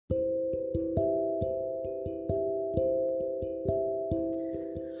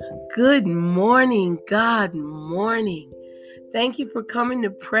Good morning, God morning. Thank you for coming to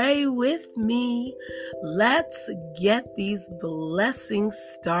pray with me. Let's get these blessings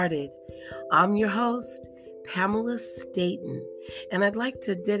started. I'm your host, Pamela Staten, and I'd like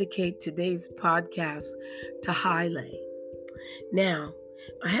to dedicate today's podcast to Haile. Now,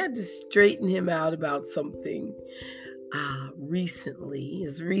 I had to straighten him out about something recently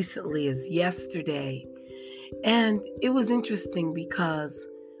as yesterday. And it was interesting because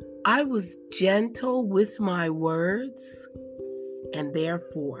I was gentle with my words, and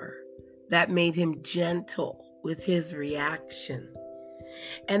therefore that made him gentle with his reaction.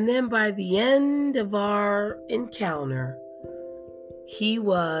 And then by the end of our encounter, he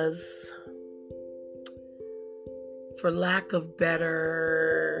was, for lack of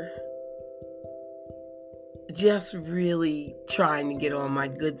better, just really trying to get on my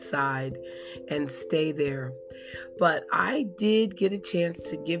good side and stay there. But I did get a chance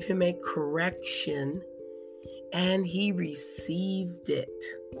to give him a correction, and he received it.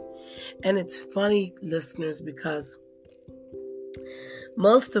 And it's funny, listeners, because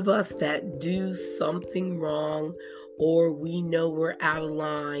most of us that do something wrong or we know we're out of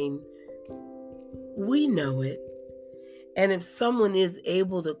line, we know it. And if someone is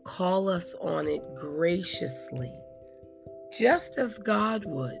able to call us on it graciously, just as God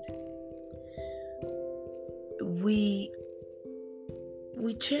would, we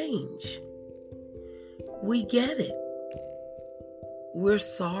change. We get it. We're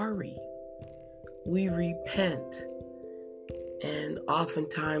sorry. We repent. And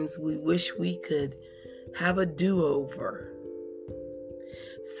oftentimes we wish we could have a do-over.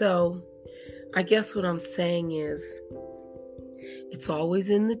 So I guess what I'm saying is, it's always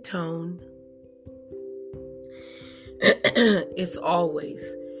in the tone. It's always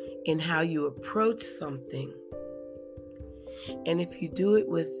in how you approach something. And if you do it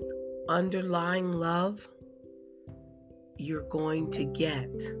with underlying love, you're going to get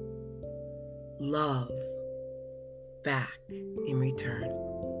love back in return.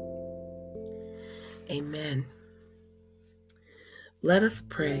 Amen. Let us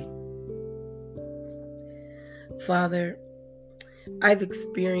pray. Father, I've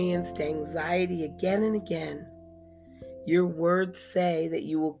experienced anxiety again and again. Your words say that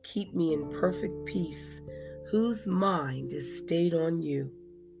you will keep me in perfect peace, whose mind is stayed on you.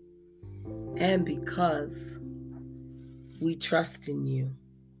 And because we trust in you.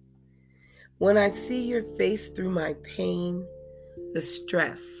 When I see your face through my pain, the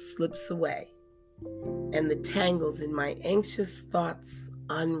stress slips away, and the tangles in my anxious thoughts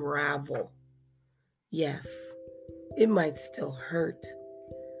unravel. Yes, it might still hurt,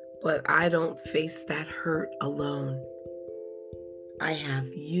 but I don't face that hurt alone. I have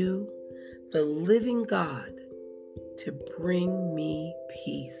you, the living God, to bring me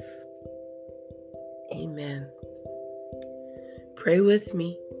peace. Amen. Pray with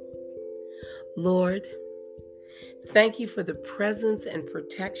me. Lord, thank you for the presence and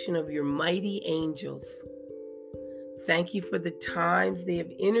protection of your mighty angels. Thank you for the times they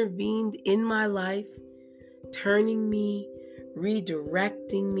have intervened in my life, turning me,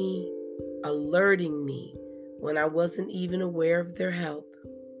 redirecting me, alerting me when I wasn't even aware of their help.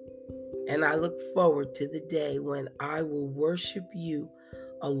 And I look forward to the day when I will worship you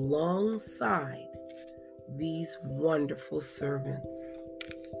alongside these wonderful servants.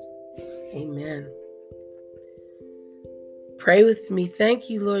 Amen. Pray with me. Thank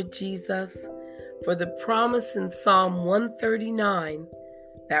you, Lord Jesus, for the promise in Psalm 139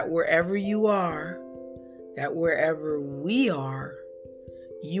 that wherever you are, that wherever we are,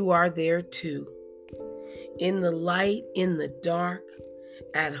 you are there too. In the light, in the dark,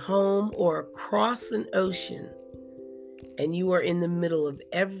 at home, or across an ocean, and you are in the middle of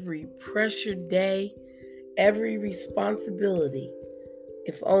every pressured day, every responsibility,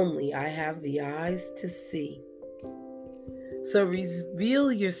 if only I have the eyes to see. So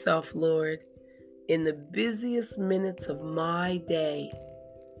reveal yourself, Lord, in the busiest minutes of my day.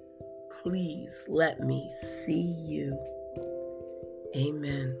 Please let me see you.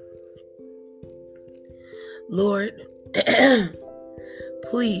 Amen. Lord,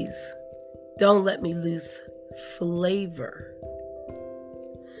 please don't let me lose flavor.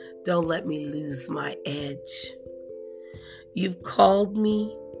 Don't let me lose my edge. You've called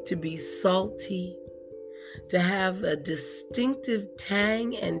me to be salty, to have a distinctive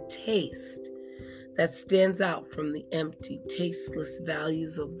tang and taste that stands out from the empty, tasteless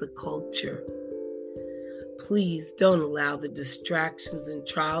values of the culture. Please don't allow the distractions and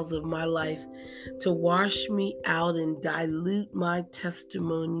trials of my life to wash me out and dilute my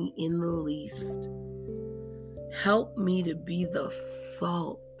testimony in the least. Help me to be the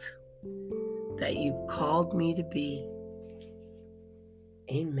salt that you've called me to be.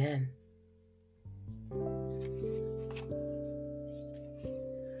 Amen.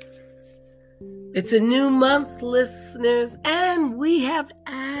 It's a new month, listeners, and we have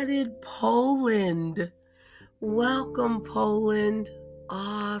added Poland. Welcome, Poland.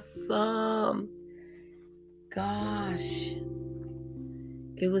 Awesome. Gosh,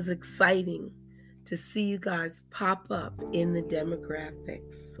 it was exciting to see you guys pop up in the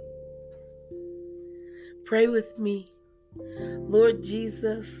demographics. Pray with me. Lord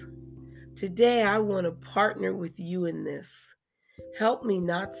Jesus, today I want to partner with you in this. Help me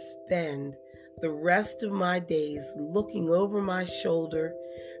not spend the rest of my days looking over my shoulder,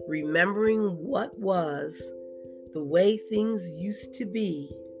 remembering what was, the way things used to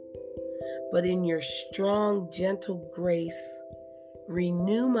be, but in your strong, gentle grace,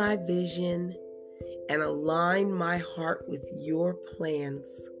 renew my vision and align my heart with your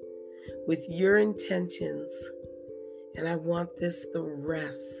plans, with your intentions. And I want this the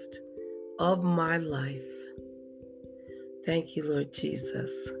rest of my life. Thank you, Lord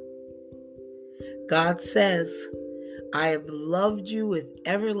Jesus. God says, I have loved you with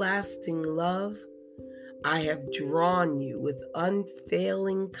everlasting love. I have drawn you with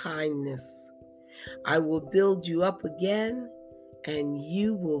unfailing kindness. I will build you up again, and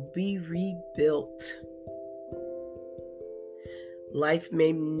you will be rebuilt. Life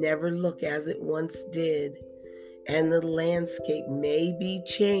may never look as it once did, and the landscape may be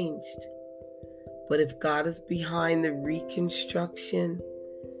changed. But if God is behind the reconstruction,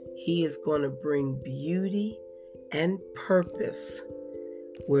 He is going to bring beauty and purpose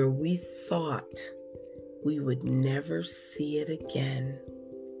where we thought we would never see it again.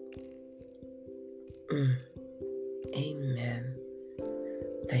 Amen.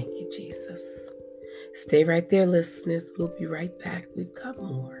 Thank you, Jesus. Stay right there, listeners. We'll be right back. We've got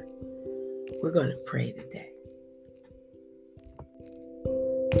more. We're going to pray today.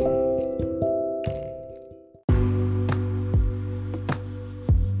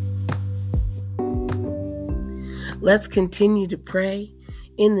 Let's continue to pray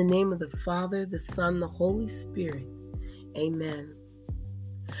in the name of the Father, the Son, the Holy Spirit. Amen.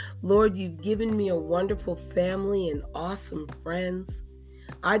 Lord, you've given me a wonderful family and awesome friends.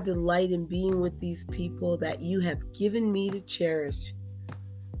 I delight in being with these people that you have given me to cherish,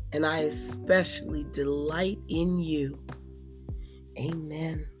 and I especially delight in you.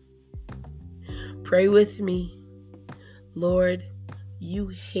 Amen. Pray with me. Lord, you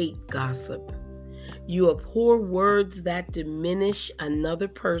hate gossip. You abhor words that diminish another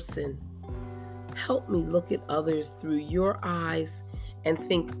person. Help me look at others through your eyes and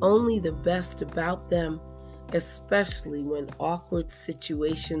think only the best about them, especially when awkward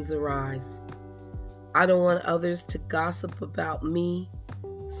situations arise. I don't want others to gossip about me,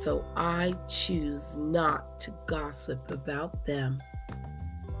 so I choose not to gossip about them.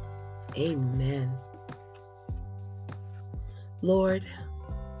 Amen. Lord,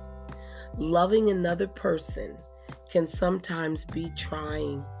 loving another person can sometimes be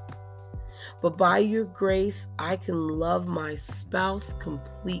trying, but by your grace, I can love my spouse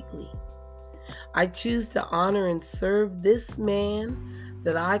completely. I choose to honor and serve this man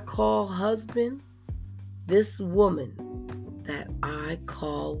that I call husband, this woman that I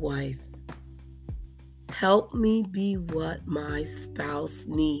call wife. Help me be what my spouse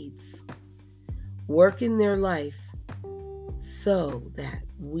needs. Work in their life so that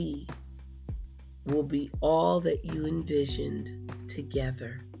we will be all that you envisioned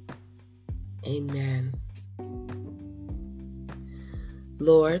together. Amen.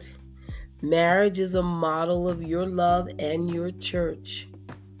 Lord, marriage is a model of your love and your church.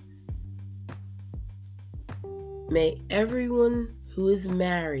 May everyone who is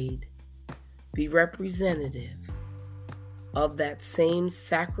married be representative of that same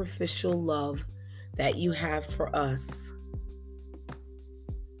sacrificial love that you have for us.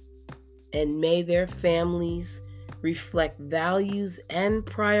 And may their families reflect values and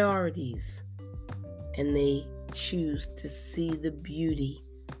priorities, and they choose to see the beauty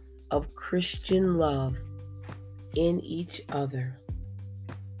of Christian love in each other.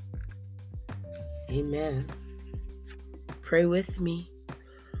 Amen. Pray with me.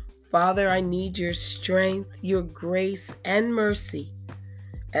 Father, I need your strength, your grace, and mercy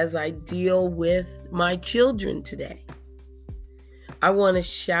as I deal with my children today. I want to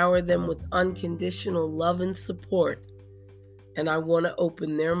shower them with unconditional love and support, and I want to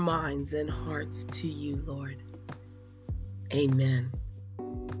open their minds and hearts to you, Lord. Amen.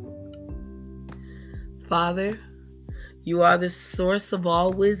 Father, you are the source of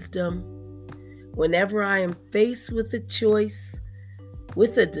all wisdom. Whenever I am faced with a choice,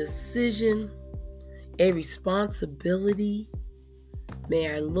 with a decision, a responsibility.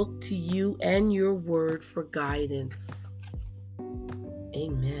 May I look to you and your word for guidance.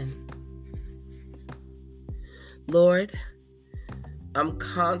 Amen. Lord, I'm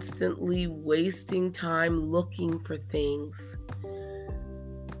constantly wasting time looking for things.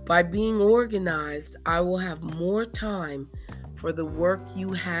 By being organized, I will have more time for the work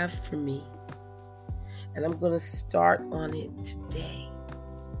you have for me. And I'm going to start on it today.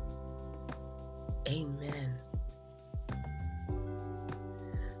 Amen.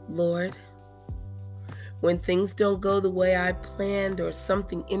 Lord, when things don't go the way I planned or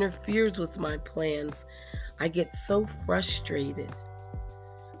something interferes with my plans, I get so frustrated.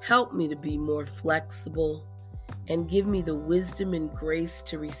 Help me to be more flexible and give me the wisdom and grace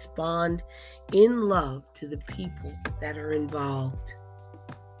to respond in love to the people that are involved.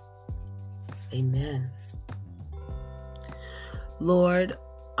 Amen. Lord,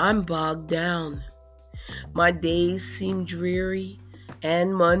 I'm bogged down. My days seem dreary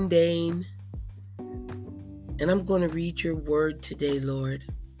and mundane. And I'm going to read your word today, Lord.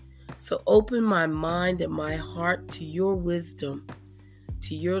 So open my mind and my heart to your wisdom,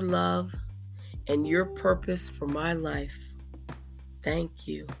 to your love, and your purpose for my life. Thank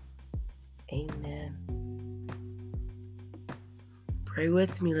you. Amen. Pray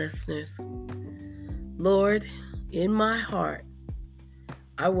with me, listeners. Lord, in my heart,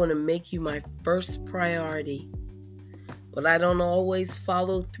 I want to make you my first priority, but I don't always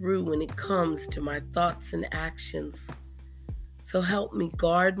follow through when it comes to my thoughts and actions. So help me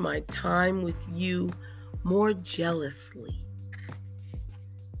guard my time with you more jealously.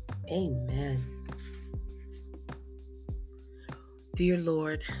 Amen. Dear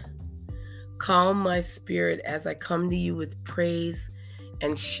Lord, calm my spirit as I come to you with praise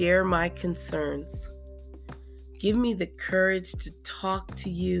and share my concerns. Give me the courage to talk to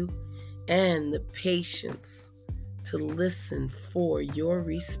you and the patience to listen for your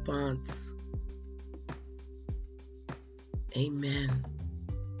response. Amen.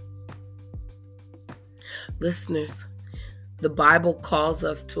 Listeners, the Bible calls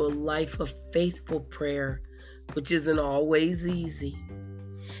us to a life of faithful prayer, which isn't always easy.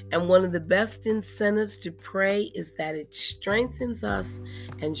 And one of the best incentives to pray is that it strengthens us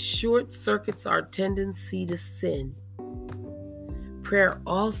and short circuits our tendency to sin. Prayer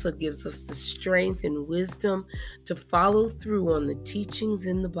also gives us the strength and wisdom to follow through on the teachings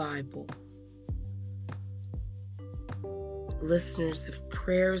in the Bible. Listeners, if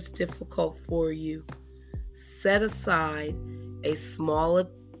prayer is difficult for you, set aside a small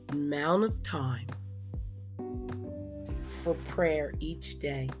amount of time for prayer each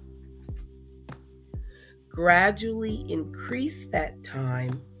day. Gradually increase that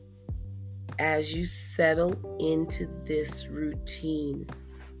time as you settle into this routine.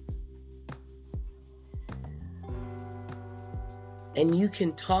 And you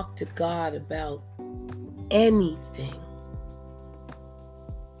can talk to God about anything.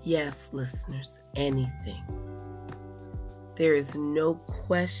 Yes, listeners, anything. There is no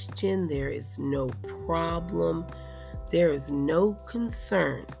question, there is no problem, there is no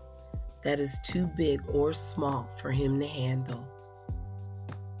concern that is too big or small for him to handle.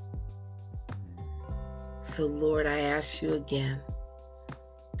 So, Lord, I ask you again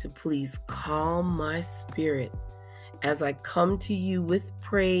to please calm my spirit as I come to you with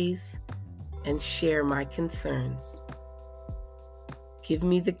praise and share my concerns. Give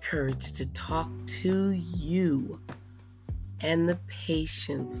me the courage to talk to you and the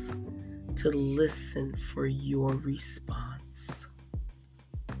patience to listen for your response.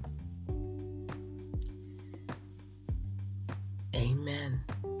 Amen.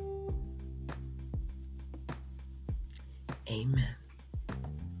 Amen.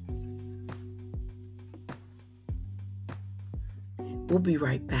 We'll be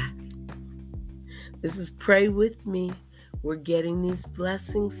right back. This is Pray With Me. We're getting these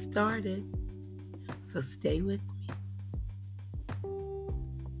blessings started, so stay with me.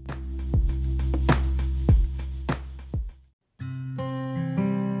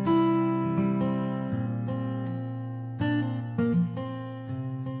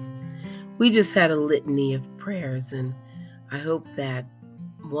 We just had a litany of prayers, and I hope that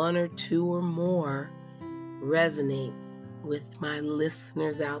one or two or more resonate with my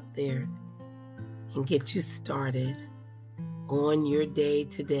listeners out there and get you started on your day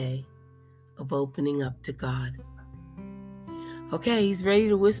today of opening up to God. Okay, he's ready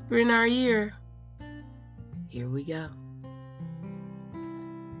to whisper in our ear. Here we go.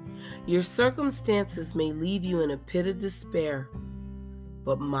 Your circumstances may leave you in a pit of despair,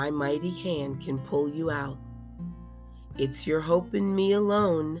 but my mighty hand can pull you out. It's your hope in me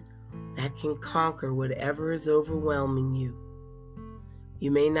alone that can conquer whatever is overwhelming you.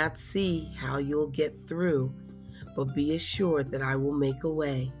 You may not see how you'll get through, but be assured that I will make a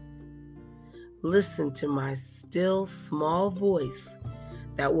way. Listen to my still small voice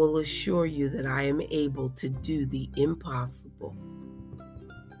that will assure you that I am able to do the impossible.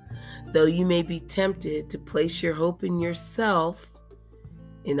 Though you may be tempted to place your hope in yourself,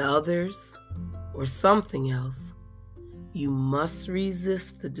 in others, or something else, you must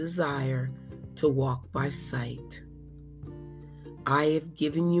resist the desire to walk by sight. I have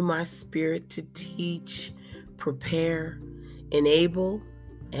given you my Spirit to teach, prepare, enable,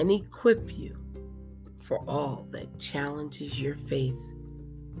 and equip you for all that challenges your faith.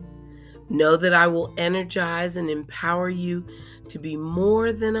 Know that I will energize and empower you to be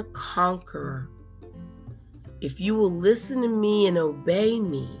more than a conqueror. If you will listen to me and obey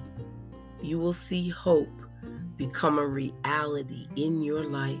me, you will see hope become a reality in your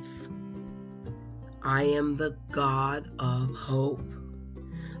life. I am the God of hope.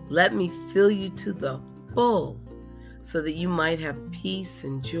 Let me fill you to the full so that you might have peace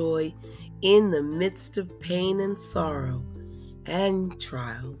and joy in the midst of pain and sorrow and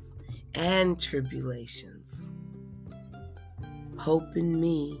trials and tribulations. Hope in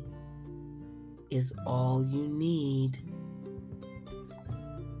me is all you need.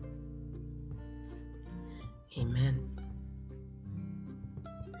 Amen.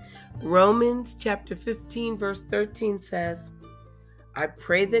 Romans chapter 15 verse 13 says, I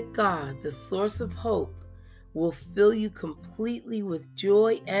pray that God, the source of hope, will fill you completely with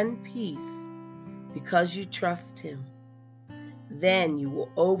joy and peace because you trust Him. Then you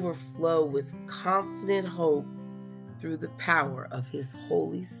will overflow with confident hope through the power of His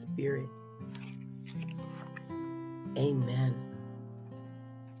Holy Spirit. Amen.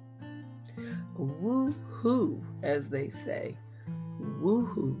 Woo-hoo, as they say.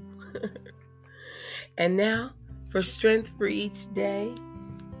 Woo-hoo. And now, for strength for each day.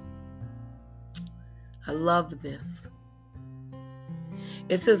 I love this.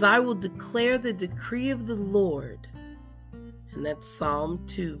 It says, I will declare the decree of the Lord. And that's Psalm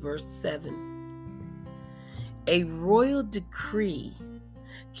 2, verse 7. A royal decree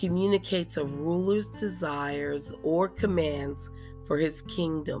communicates a ruler's desires or commands for his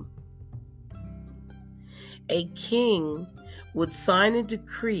kingdom. A king would sign a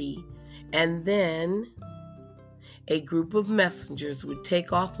decree, and then a group of messengers would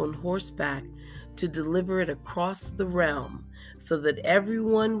take off on horseback to deliver it across the realm so that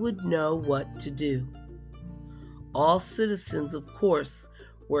everyone would know what to do. All citizens, of course,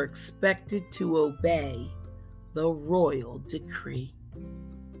 were expected to obey the royal decree.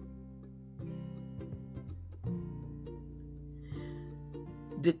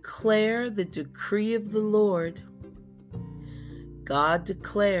 Declare the decree of the Lord. God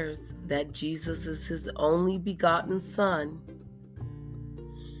declares that Jesus is His only begotten Son.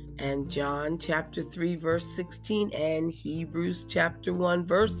 And John chapter 3 verse 16 and Hebrews chapter 1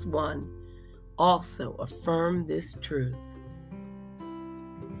 verse 1 also affirm this truth.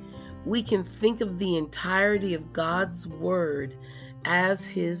 We can think of the entirety of God's Word as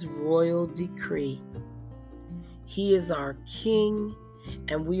His royal decree. He is our King,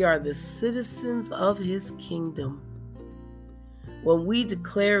 and we are the citizens of His kingdom. When we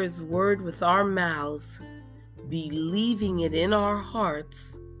declare His word with our mouths, believing it in our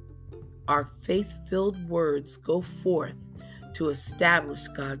hearts, our faith-filled words go forth to establish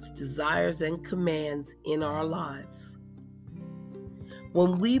God's desires and commands in our lives.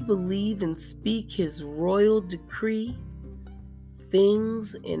 When we believe and speak His royal decree,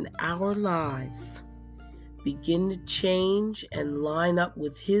 things in our lives begin to change and line up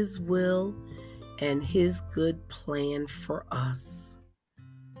with His will and His good plan for us.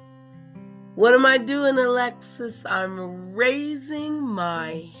 What am I doing, Alexis? I'm raising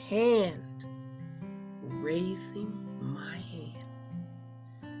my hand. Raising my hand.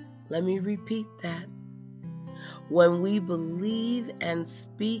 Let me repeat that. When we believe and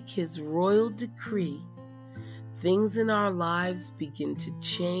speak His royal decree, things in our lives begin to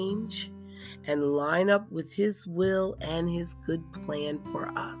change and line up with His will and His good plan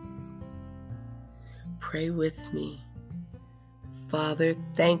for us. Pray with me. Father,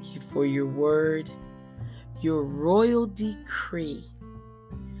 thank you for your word, your royal decree.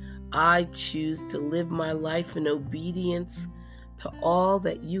 I choose to live my life in obedience to all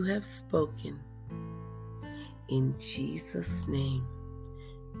that you have spoken. In Jesus' name,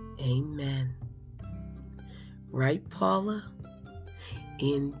 amen. Right, Paula?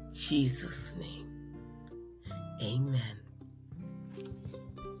 In Jesus' name, amen.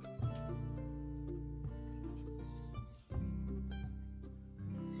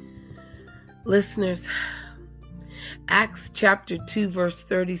 Listeners, Acts chapter 2, verse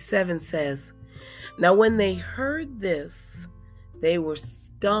 37 says, "Now when they heard this, they were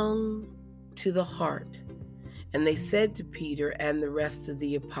stung to the heart, and they said to Peter and the rest of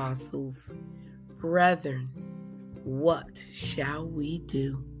the apostles, 'Brethren, what shall we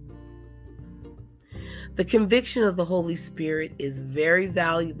do?'" The conviction of the Holy Spirit is very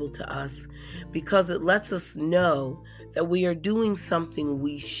valuable to us because it lets us know that we are doing something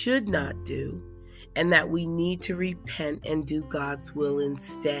we should not do and that we need to repent and do God's will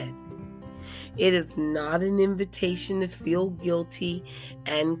instead. It is not an invitation to feel guilty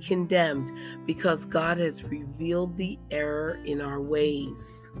and condemned because God has revealed the error in our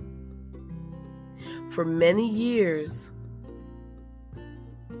ways. For many years,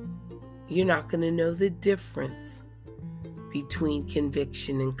 you're not going to know the difference between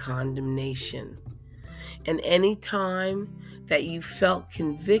conviction and condemnation. And any time that you felt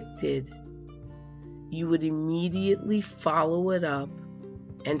convicted, you would immediately follow it up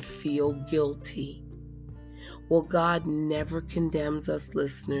and feel guilty. Well, God never condemns us,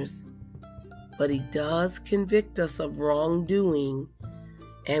 listeners, but He does convict us of wrongdoing,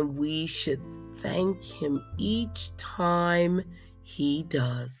 and we should thank Him each time He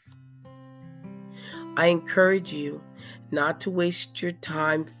does. I encourage you not to waste your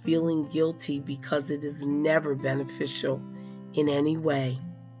time feeling guilty because it is never beneficial in any way.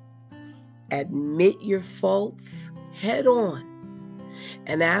 Admit your faults head on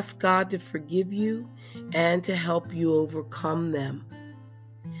and ask God to forgive you and to help you overcome them.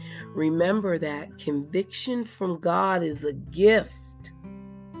 Remember that conviction from God is a gift,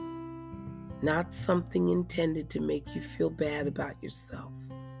 not something intended to make you feel bad about yourself.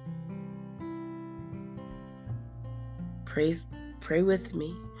 Pray with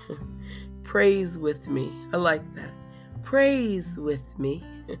me. Praise with me. I like that. Praise with me.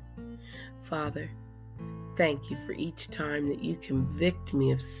 Father, thank you for each time that you convict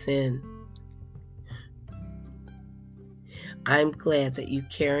me of sin. I'm glad that you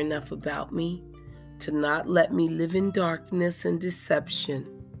care enough about me to not let me live in darkness and deception.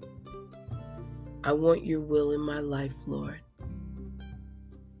 I want your will in my life, Lord.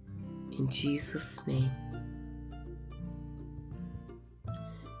 In Jesus' name.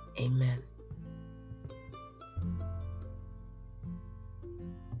 Amen.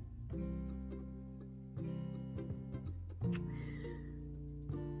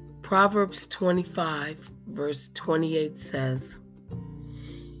 Proverbs 25, verse 28 says,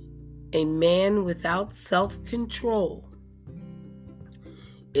 "A man without self-control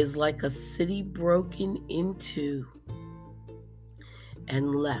is like a city broken into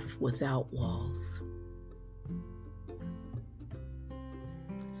and left without walls."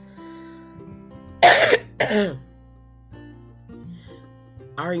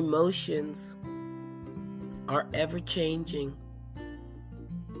 Our emotions are ever changing,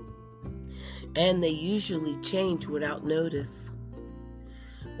 and they usually change without notice.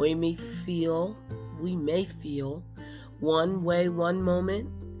 We may feel one way one moment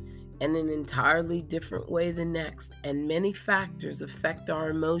and an entirely different way the next, and many factors affect our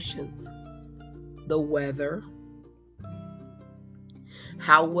emotions. The weather,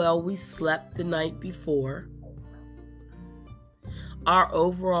 how well we slept the night before, our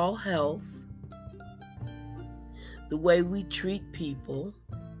overall health, the way we treat people,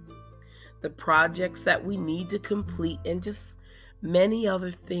 the projects that we need to complete, and just many other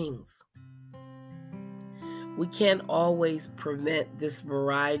things. We can't always prevent this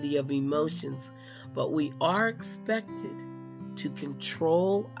variety of emotions, but we are expected to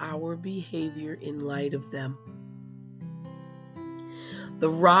control our behavior in light of them. The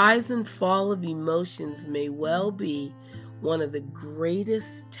rise and fall of emotions may well be one of the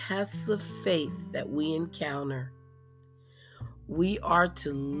greatest tests of faith that we encounter. We are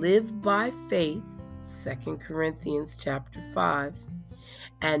to live by faith, 2 Corinthians chapter 5,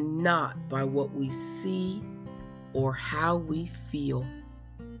 and not by what we see or how we feel.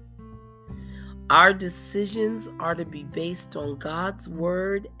 Our decisions are to be based on God's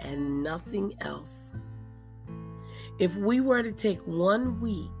word and nothing else. If we were to take 1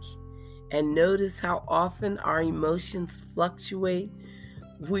 week and notice how often our emotions fluctuate,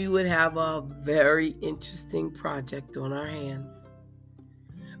 we would have a very interesting project on our hands.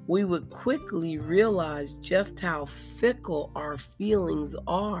 We would quickly realize just how fickle our feelings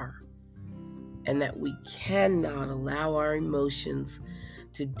are, and that we cannot allow our emotions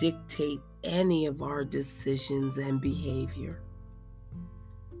to dictate any of our decisions and behavior.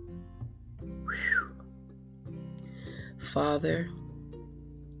 Father,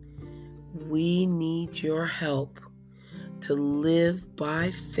 we need your help to live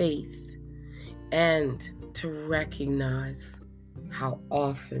by faith and to recognize how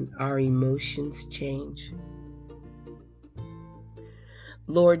often our emotions change.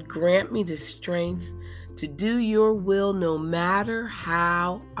 Lord, grant me the strength to do your will no matter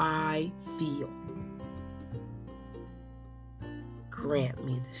how I feel. Grant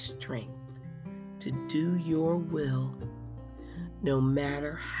me the strength to do your will no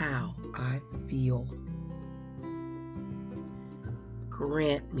matter how I feel.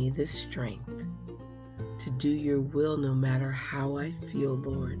 Grant me the strength to do your will no matter how I feel,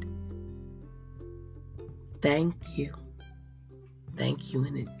 Lord. Thank you. Thank you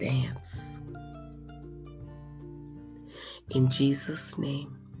in advance. In Jesus'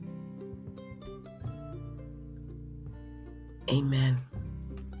 name, amen.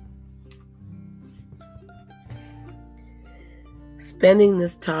 Spending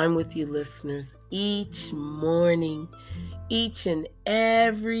this time with you listeners each morning, each and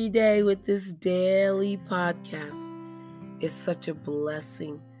every day with this daily podcast is such a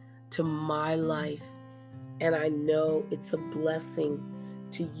blessing to my life. And I know it's a blessing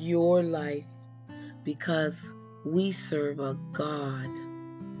to your life because we serve a God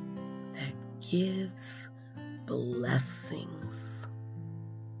that gives blessings.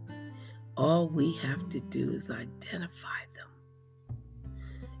 All we have to do is identify them,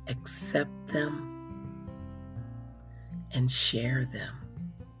 accept them, and share them.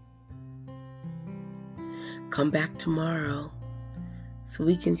 Come back tomorrow so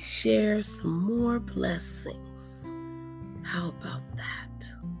we can share some more blessings. How about that?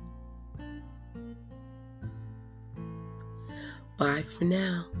 Bye for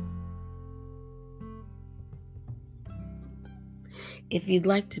now. If you'd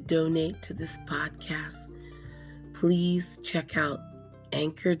like to donate to this podcast, please check out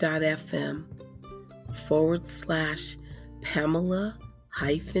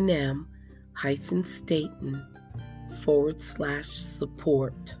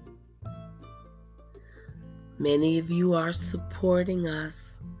Many of you are supporting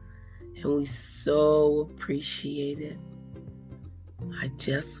us, and we so appreciate it. I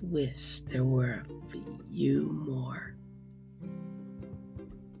just wish there were a few more.